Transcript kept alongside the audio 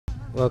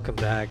Welcome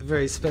back.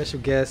 Very special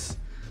guests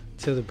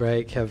till the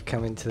break have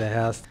come into the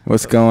house.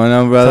 What's going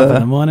on, brother? Top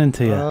of the morning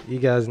to you. You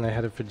guys know how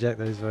to project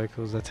those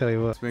vocals, I tell you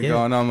what. What's been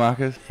going on,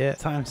 Marcus? Yeah.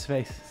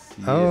 Timespace.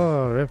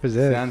 Oh,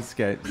 represent.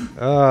 SoundScape.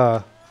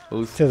 Oh,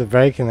 till the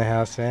break in the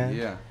house, man.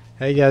 Yeah.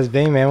 How you guys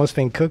been, man? What's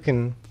been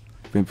cooking?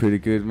 Been pretty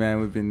good, man.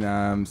 We've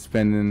been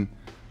spending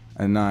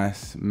a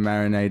nice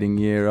marinating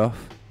year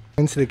off.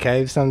 Into the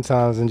cave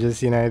sometimes and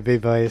just, you know, be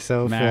by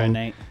yourself.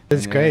 Marinate.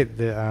 It's great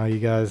that you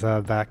guys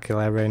are back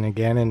collaborating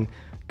again and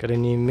got a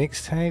new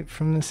mixtape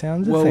from the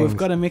sounds of things. Well, we've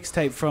got a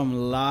mixtape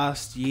from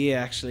last year,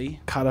 actually.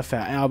 Cut off our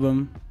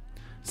album.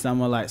 Some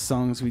were like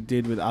songs we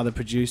did with other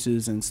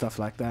producers and stuff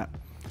like that.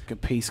 Like a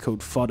piece called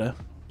FODDER.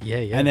 Yeah.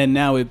 And then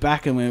now we're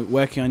back and we're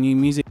working on new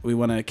music. We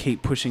want to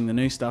keep pushing the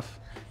new stuff.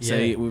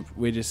 Yeah. So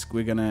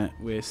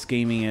we're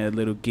scheming a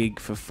little gig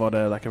for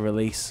FODDER, like a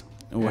release.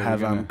 We'll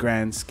have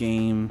Grand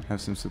Scheme.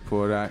 Have some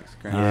support acts.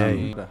 Yeah.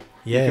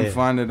 You can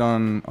find it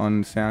on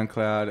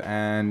SoundCloud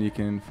and you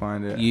can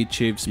find it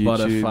YouTube,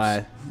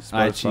 Spotify,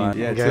 iTunes.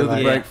 Yeah, till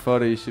the break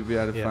FODDER, you should be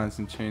able to find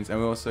some tunes. And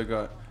we also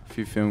got a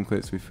few film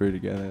clips we threw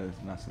together. It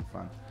was nice and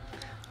fun.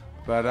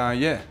 But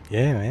yeah.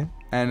 Yeah, man.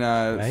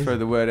 And throw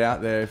the word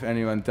out there if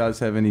anyone does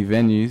have any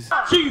venues.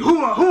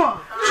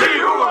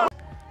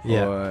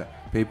 Or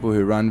people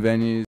who run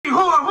venues.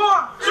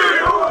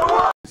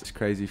 It's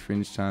crazy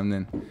fringe time,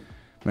 then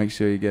make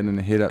sure you're getting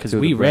a hit up. Because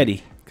we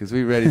ready. Because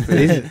we ready for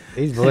this.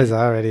 These boys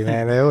are ready,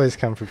 man. They always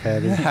come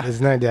prepared. There's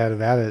no doubt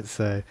about it.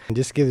 So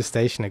just give the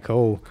station a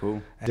call.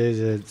 Cool. These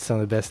are some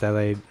of the best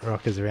LA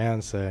rockers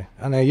around. So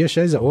I know your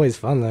shows are always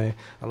fun though.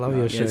 I love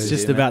your shows. It's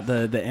just about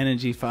the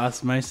energy for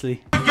us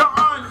mostly.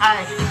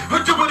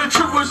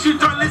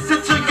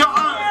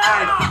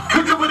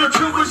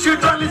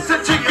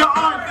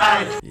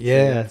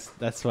 Yeah,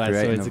 that's why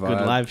it's a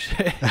good live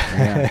show.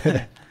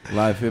 Yeah.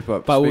 Live hip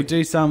hop. But we'll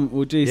do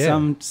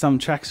some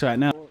tracks right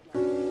now.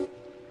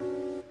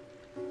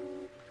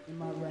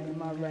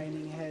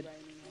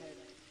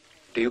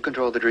 Do you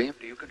control the dream?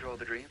 Do you control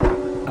the dream?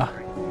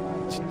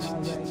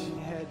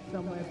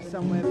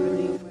 Somewhere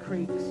beneath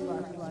creeks,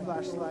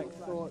 flash like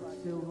thoughts,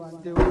 still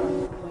run.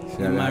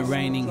 In my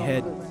raining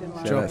head,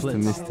 droplets. Shout out to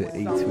Mr.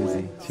 E.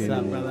 Twizzy. What's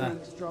up, brother?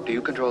 Do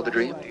you control the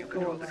dream? Do you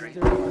control the dream?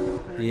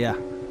 Yeah.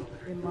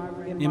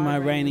 In my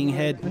raining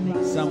head,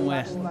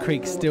 somewhere,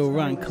 creeks still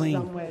run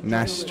clean.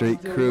 Nash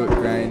Street crew at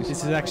Grange.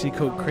 This is actually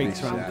called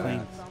Creeks Run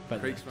Clean.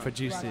 But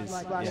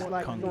producers,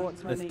 Congo.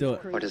 Let's do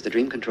it. Or does the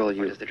dream control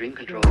you? Does the dream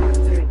control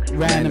you?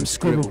 Random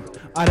scribble.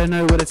 I don't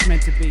know what it's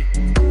meant to be.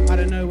 I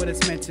don't know what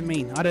it's meant to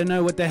mean. I don't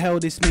know what the hell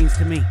this means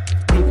to me.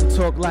 People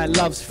talk like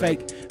love's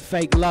fake.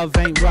 Fake love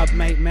ain't rub,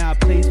 mate. May I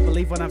please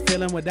believe what I'm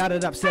feeling without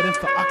it upsetting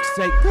for fuck's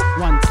sake.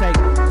 One take,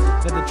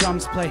 let the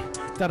drums play.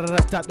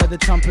 Da-da-da-da, let the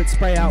trumpet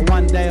spray out.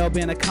 One day I'll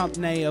be in a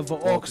company of an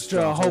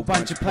orchestra, a whole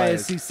bunch of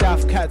players. See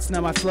South Cats,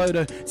 know my flow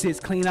though. See it's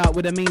clean out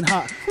with a mean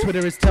heart.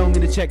 Twitter is telling me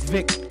to check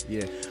Vic.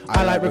 Yeah.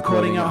 I like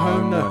recording at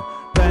home though.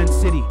 Burn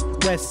City,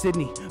 West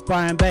Sydney,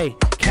 Byron Bay,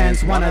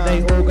 Cairns, Wanna.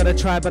 They all gotta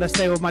try, but I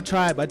stay with my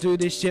tribe. I do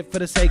this shit for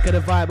the sake of the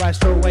vibe. I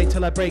stroll away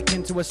till I break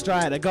into a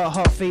stride. I got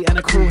hot feet and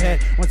a cool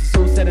head. Once it's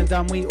all said and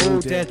done, we all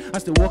dead. I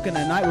still walk in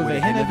the night with a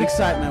hint of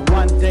excitement.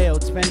 One day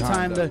I'll spend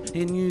time though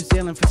in New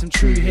Zealand for some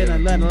true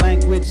healing. Learn the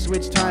language,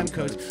 switch time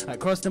codes.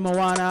 Across the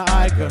Moana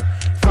I go.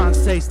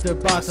 France to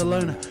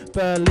Barcelona,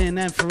 Berlin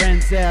and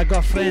Firenze. There I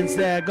got friends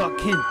there, I got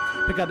kin.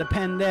 Pick up the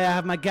pen there, I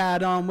have my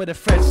guide on with a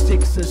fresh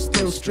six of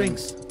steel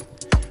strings.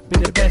 Be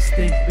the best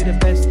thing, be the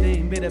best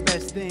thing, be the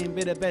best thing,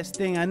 be the best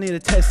thing. I need to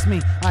test me.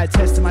 I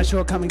tested my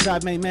shortcomings,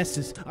 I've made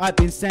messes. I've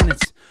been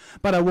sentenced,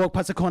 but I walk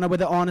past the corner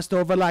with an honest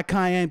over like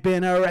I ain't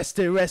been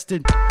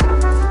arrested.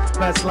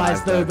 That's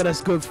lies though, but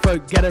that's good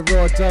folk. Get a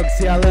raw dog.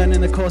 See, I learned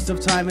in the course of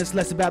time it's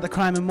less about the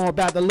crime and more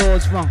about the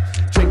laws wrong.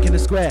 Drink in the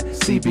square,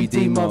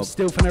 CBD mob.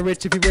 Steal from the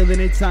rich if you really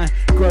need time.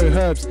 Grow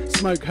herbs,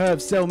 smoke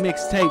herbs, sell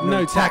mixtape,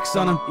 no tax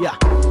on them. Yeah.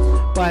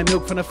 Buy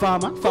milk from the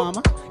farmer.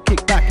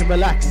 Kick back and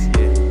relax.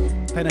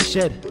 Paint a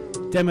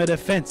shed, demo the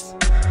fence.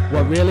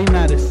 What really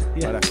matters?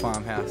 By the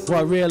farmhouse.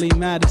 What really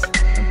matters?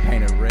 And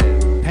paint it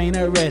red. Paint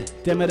it red,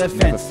 demo the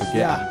fence.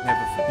 Never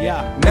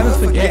forget. Never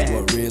forget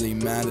what really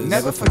matters.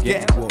 Never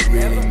forget what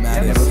really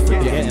matters. Never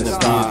forget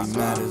what really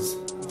matters.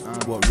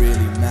 What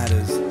really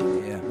matters.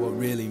 What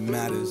really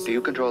matters. Do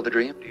you control the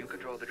dream? Do you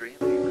control the dream?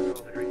 Do you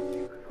control the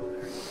dream?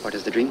 Or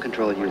does the dream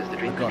control you? Does the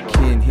dream Got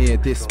control key you? in here,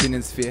 this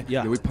spinning sphere.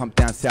 Yeah, we pumped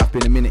down south,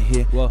 been a minute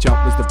here.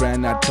 Jump was the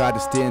brand I tried to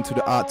steer until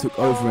the art took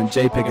over and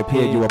JPEG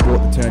appeared. You, I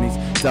bought the turnies,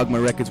 dug my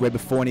records way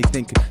before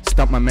anything could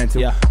stump my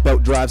mental.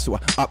 Belt drive, so I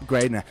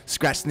upgrade and I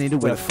scratch the needle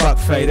with a fuck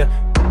fader.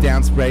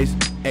 Down sprays,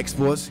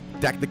 exports,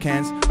 Stack the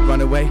cans, run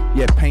away,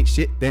 yeah, paint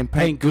shit, then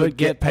paint good,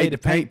 get paid to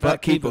paint,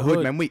 but keep a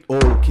hood, man, we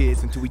all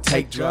kids until we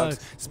take drugs.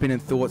 Spinning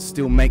thoughts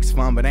still makes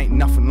fun, but ain't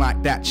nothing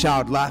like that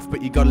child life,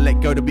 but you gotta let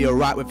go to be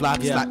alright with life.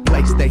 It's like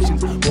PlayStations,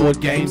 board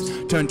games,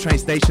 turn train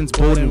stations,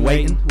 bored and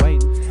waiting.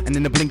 And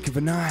in the blink of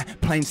an eye,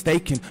 plain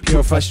staking,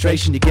 pure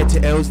frustration. You get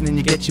to L's and then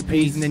you get your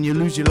P's, and then you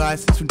lose your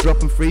license from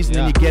dropping freeze, and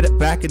then you get it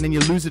back and then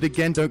you lose it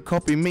again. Don't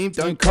copy me,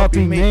 don't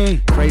copy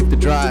me. Crave the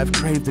drive,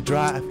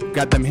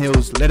 grab them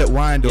hills, let it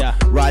wind up.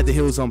 Ride the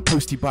hills on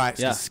postie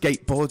bikes,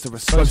 skateboards are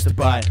supposed to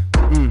buy.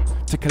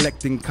 To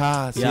collecting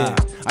cars, I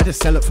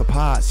just sell it for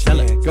parts.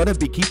 Gotta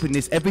be keeping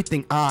this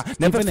everything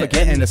never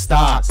forgetting the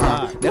start.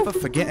 Never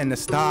forgetting the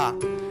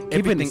start.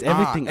 Everything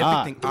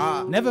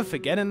Never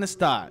forgetting the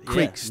start.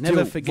 Creek still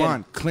never forget.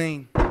 Run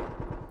clean.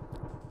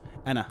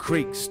 Anna.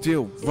 Creek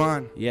still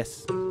run.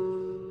 Yes.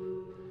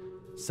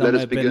 Let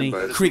us begin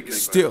by Creek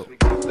still.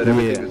 That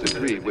everything is a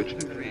dream, which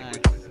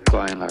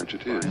by and large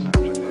it is.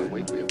 When we're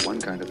awake, we have one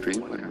kind of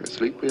dream. When we're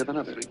asleep, we have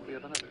another.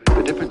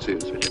 The difference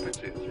is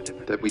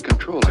that we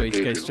control so our we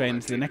go straight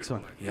into the next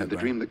one. And the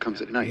dream that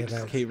comes at night.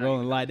 Keep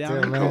rolling, lie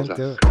down. Controls us.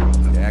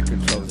 Yeah, it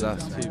controls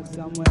us.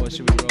 What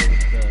should we roll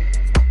with the...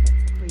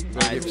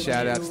 Give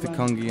shout outs to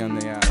Kongi on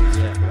the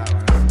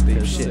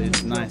deep shit.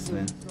 It's nice,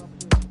 man.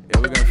 Yeah,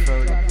 we're gonna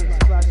throw it in.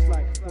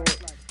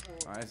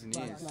 Eyes and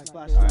ears.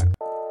 Alright.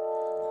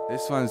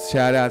 This one's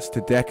shout outs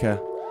to Decca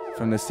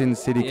from the Sin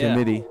City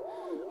Committee.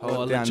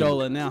 Hold down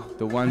Jola now.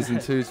 The ones and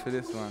twos for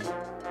this one.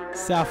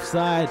 South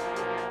side.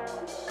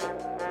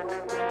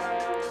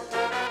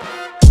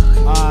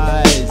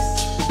 Eyes,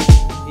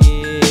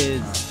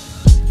 ears,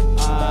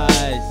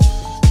 eyes,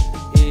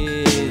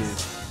 ears,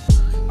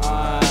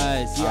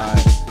 eyes,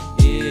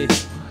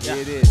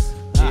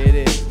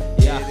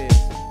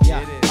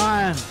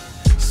 I'm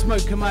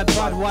smoking my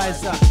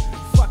Budweiser.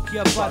 Fuck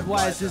your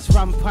Budweisers,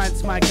 rum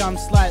pints, my gum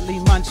slightly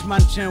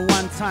munching.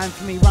 One time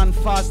for me, run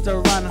faster,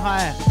 run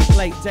higher.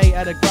 Late date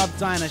at a grub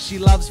diner. She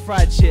loves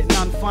fried shit,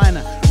 none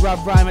finer.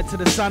 Rub rhyme it to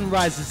the sun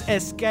rises.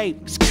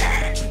 Escape.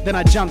 Then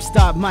I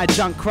jumpstart my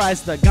junk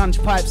Chrysler. Gunge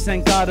pipes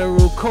and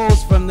guttural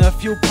calls from the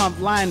fuel pump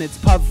line. It's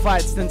pub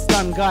fights, then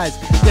stun guys.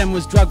 Them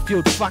was drug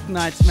fueled fuck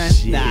nights, man.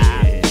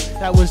 Nah,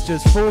 that was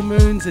just full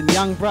moons and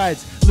young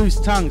brides. Loose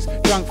tongues,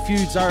 drunk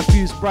feuds, I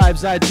refuse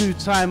bribes. I do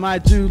time, I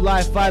do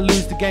life. I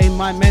lose the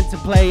game I meant to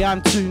play.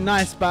 I'm too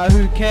nice, but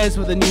who cares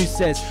what the news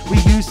says? We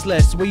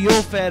useless, we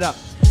all fed up.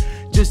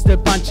 Just a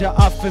bunch of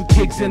uffing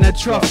pigs in a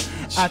trough.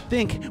 I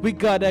think we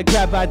gotta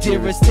grab our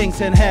dearest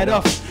things and head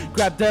off.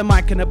 Grab the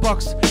mic in a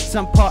box,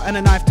 some pot and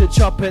a knife to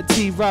chop it.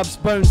 T-rubs,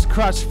 bones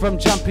crushed from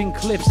jumping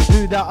cliffs.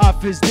 Who the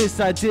F is this?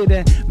 I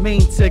didn't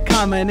mean to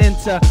come and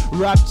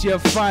interrupt your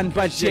fun,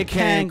 but you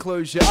can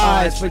close your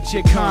eyes, but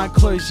you can't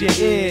close your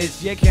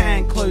ears. You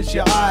can close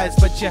your eyes,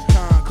 but you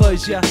can't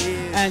close your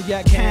ears. And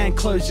you can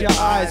close your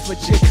eyes,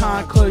 but you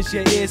can't close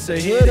your ears. So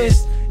hear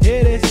this,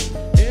 hear this,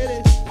 hear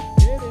this.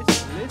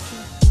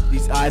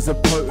 These eyes are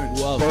potent.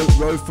 Boat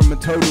road from a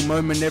total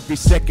moment. Every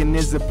second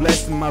is a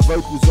blessing. My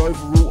vocals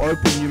overall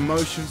open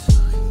emotions.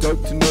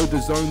 Dope to know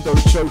the zone, though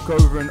choke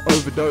over and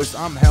overdose.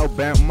 I'm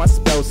hellbent, my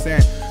spell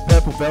sand.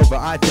 Purple velvet,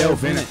 I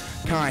delve in it.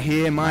 Can't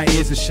hear, my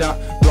ears are shut.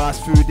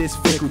 Blast through this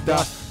fickle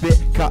dust. Bit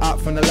cut up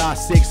from the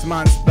last 6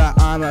 months, but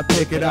I'ma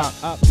pick it up.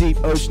 Deep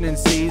ocean and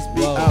seas,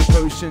 beat out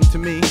potion to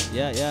me.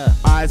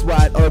 Eyes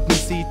wide open,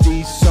 see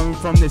these shown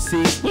from the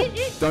sea.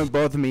 Don't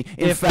bother me,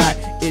 in fact,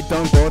 it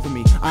don't bother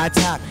me. I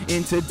tap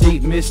into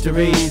deep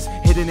mysteries,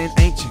 hidden in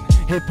ancient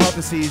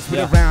hypotheses.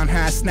 With a round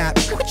hair snap,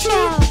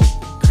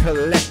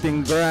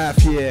 collecting graph,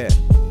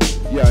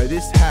 Yo,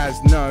 this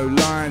has no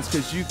lines,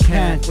 cause you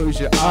can't close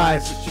your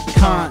eyes, but you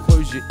can't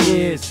close your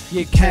ears.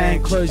 You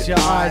can close your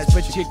eyes,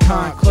 but you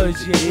can't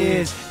close your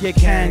ears. You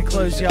can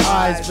close your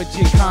eyes, but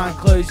you can't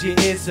close your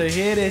ears. So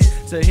hear this,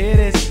 so hear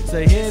this,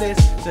 so hear this,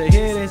 so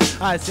hear this.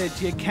 I said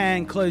you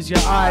can close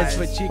your eyes,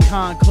 but you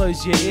can't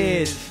close your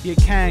ears. You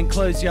can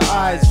close your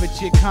eyes,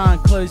 but you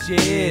can't close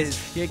your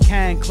ears. You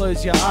can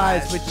close your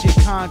eyes, but you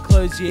can't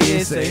close your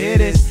ears. So hear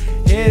this,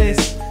 hear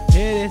this,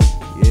 hear this.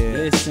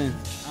 Listen.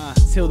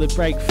 Till the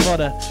break,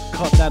 FODDER.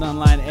 Caught that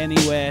online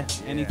anywhere,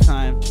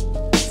 anytime.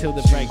 Till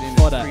the break,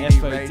 FODDER.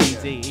 FODDER.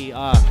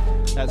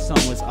 That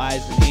song was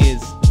Eyes and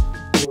Ears.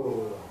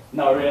 Ooh.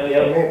 Not really.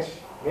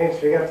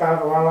 Mitch, we got time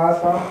for one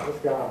last song? Let's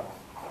go.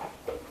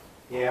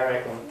 Yeah, I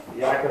reckon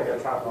we got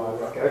time for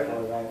one. Let's go for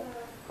it, man.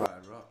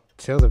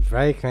 Till the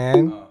break,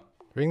 man.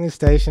 Ring the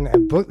station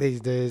and book these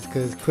dudes,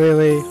 because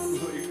clearly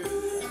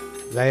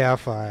they are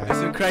fire. There's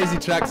some crazy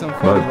tracks on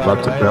FODDER.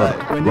 Butts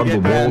about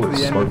Rumble Ball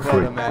is smoke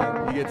free.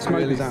 You get to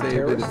really see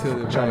a bit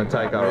of trying to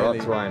take our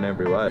rights away in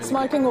every way.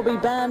 Smoking will be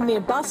banned near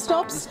bus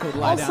stops,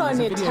 also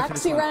near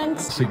taxi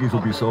ranks. Ciggies will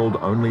be sold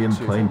only in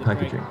plain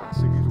packaging.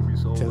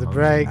 To the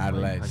break.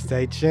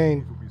 Stay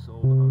tuned.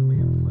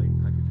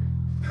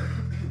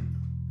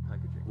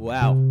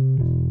 Wow.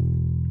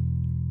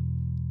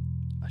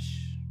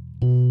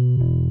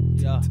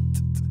 Yeah.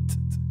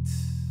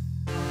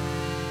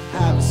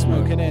 Have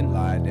smoke and then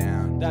lie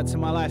down. That's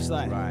my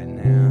lifestyle. Right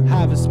now.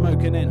 Have a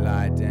smoke and then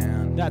Lie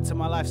down. That's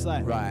my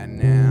lifestyle. Right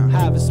now.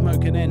 Have a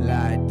smoke and then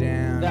Lie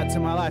down. That's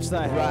my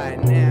lifestyle.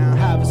 Right now.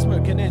 Have a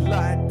smoke and then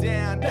Lie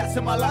down. That's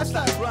my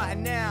lifestyle. Right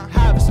now.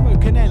 Have a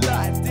smoke and then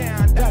Lie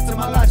down. That's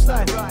my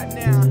lifestyle. Right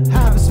now.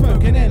 Have a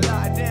smoke and then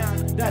Lie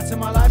down. That's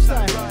my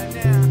lifestyle. Right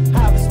now.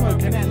 Have a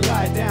smoke and then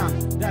lie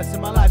down. That's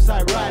my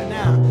lifestyle right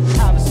now.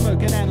 Have a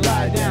smoke and then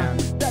lie down.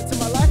 That's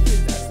my life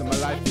is. That's what my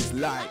life is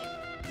like.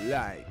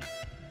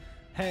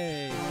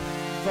 Hey,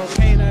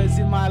 volcanoes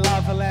in my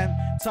lava lamp.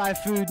 Thai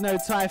food, no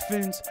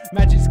typhoons.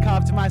 Magic's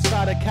carved to my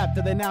starter cap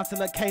that they announced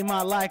that came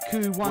out like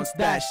who wants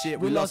that shit?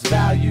 We lost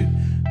value.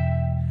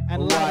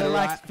 And lighter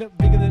like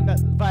bigger than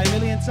by a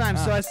million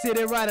times. So I sit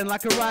there riding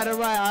like a rider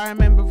right. I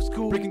remember it was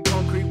cool. Brick and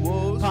concrete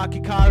walls. Park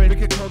your car in.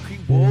 Brick and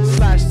concrete walls.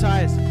 Slash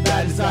tires.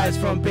 Bad desires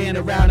from being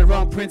around the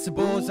wrong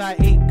principles. I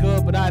eat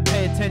good, but I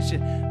pay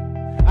attention.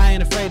 I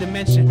ain't afraid to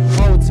mention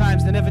old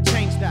times, they never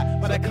changed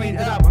that. But I cleaned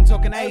it up, I'm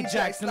talking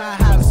Ajax. And I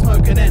have a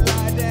smoking in.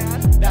 Lie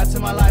down. That's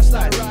my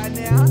lifestyle. Right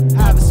now.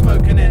 Have a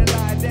smoking in.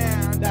 Lie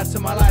down. That's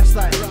my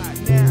lifestyle.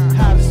 Right now.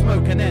 Have a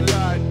smoking in.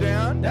 Lie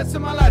down. That's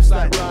my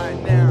lifestyle.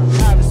 Right now.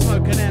 Have a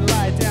smoking in.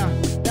 Lie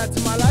down.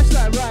 That's my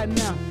lifestyle right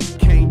now.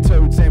 Cane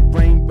toads and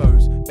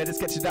rainbows. Better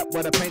sketch it up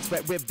while the paint's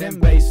wet with them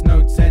bass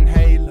notes and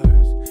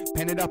halos.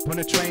 Pen it up on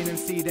a train and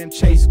see them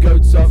chase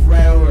goats off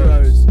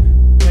railroads.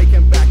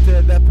 Taken back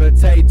to the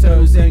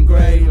potatoes and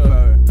gravy.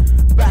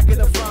 Back at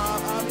the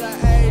farm, I'm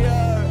like,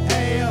 ayo,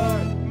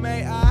 ayo.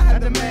 May I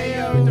have the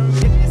mayo? Don't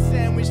get your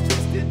sandwich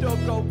twisted or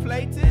gold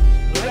plated.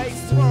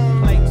 Lace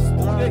one,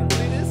 all that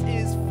glitters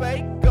is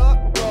fake.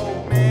 Got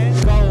gold, man.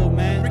 Gold,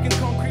 man. Brick and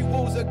concrete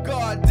walls are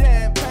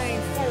goddamn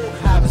painful.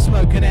 Have a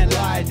smoke and then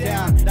lie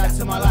down. That's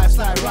my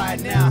lifestyle right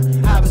now.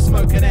 Have a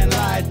smoke and then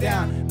lie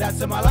down. That's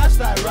my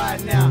lifestyle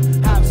right now.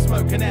 Have a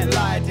smoke and then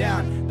lie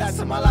down. That's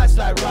my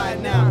lifestyle right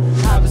now.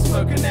 Have a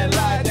smoke and then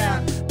lie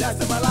down.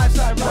 That's my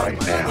lifestyle right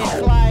now.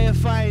 It's lie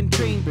if I ain't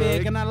dream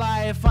big, and I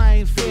lie if I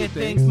ain't fear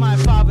things. My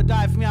father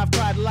died for me, I've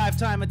cried a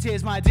lifetime of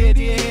tears, my dear,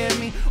 do you hear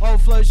me?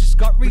 Old flows just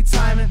got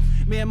retirement.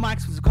 Me and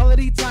Mike's was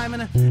quality time,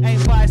 and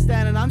ain't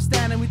bystanding, I'm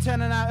standing. We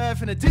turning our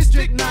earth into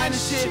District 9 and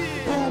shit.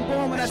 Boom,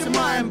 boom, and that's a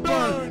mind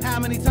blown. How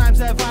many times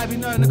have I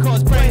been known to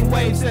cause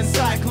brainwaves and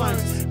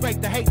cyclones?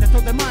 Break the hate that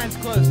thought their minds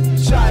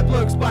closed. Shy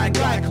blokes buying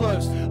guy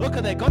clothes. Look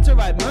how they got to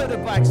ride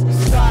motorbikes.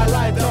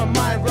 Starlight on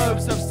my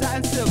robes of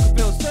satin silk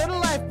feels so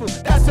delightful.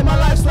 That's in my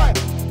lifestyle.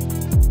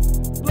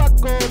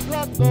 Blood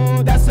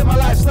gold, that's in my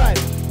lifestyle.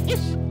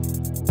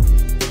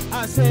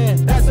 I said,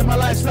 that's in my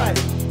lifestyle.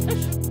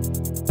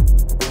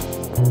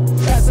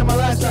 That's in my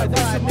lifestyle,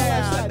 that's in my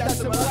lifestyle, that's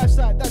in my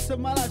lifestyle, that's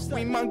in my lifestyle.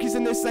 We monkeys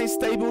and this ain't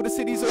stable, the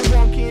city's all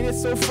wonky and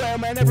it's so frail,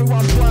 man,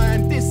 everyone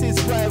blind, this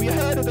is real. You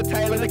heard of the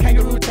tale of the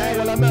kangaroo tail,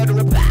 well I murder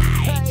a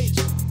page.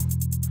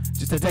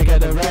 Just to take out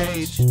the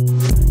rage.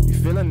 You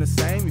feeling the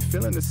same, you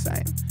feeling the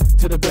same.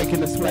 To the break in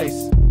this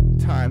place,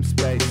 time,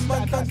 space.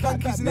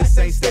 Monkeys and this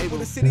ain't stable,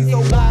 the city's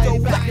all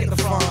wonky, back at the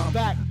farm.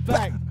 Back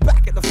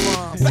at the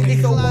farm. Back at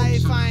the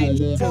farm.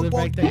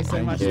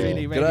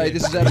 G'day,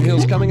 this is Adam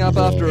Hills coming up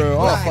after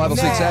 5 or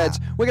 6 ads.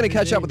 We're going to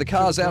catch up with the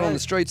cars out on the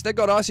streets. They've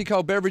got icy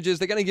cold beverages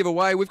they're going to give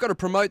away. We've got to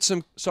promote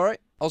some... Sorry?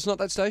 Oh, it's not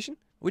that station?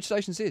 Which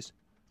station's this?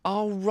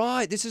 Oh,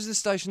 right. This is the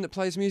station that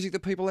plays music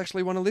that people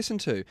actually want to listen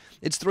to.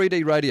 It's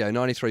 3D Radio,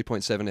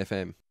 93.7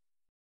 FM.